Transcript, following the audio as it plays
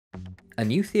A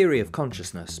new theory of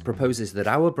consciousness proposes that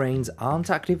our brains aren't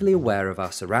actively aware of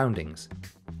our surroundings.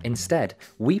 Instead,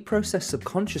 we process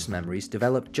subconscious memories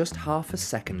developed just half a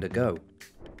second ago.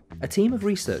 A team of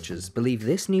researchers believe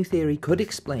this new theory could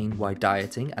explain why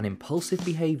dieting and impulsive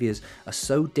behaviours are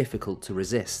so difficult to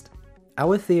resist.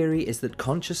 Our theory is that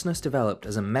consciousness developed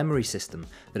as a memory system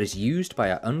that is used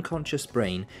by our unconscious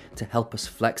brain to help us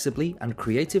flexibly and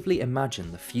creatively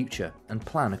imagine the future and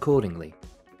plan accordingly.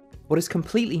 What is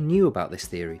completely new about this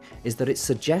theory is that it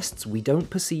suggests we don't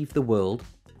perceive the world,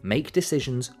 make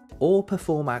decisions, or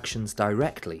perform actions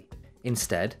directly.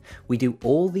 Instead, we do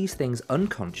all these things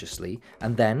unconsciously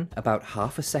and then, about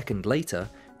half a second later,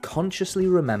 consciously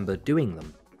remember doing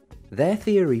them. Their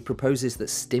theory proposes that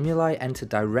stimuli enter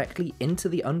directly into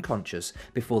the unconscious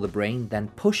before the brain then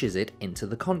pushes it into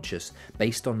the conscious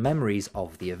based on memories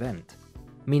of the event.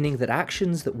 Meaning that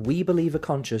actions that we believe are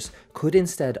conscious could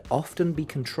instead often be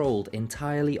controlled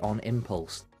entirely on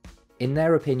impulse. In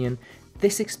their opinion,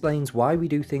 this explains why we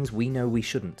do things we know we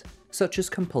shouldn't, such as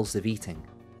compulsive eating.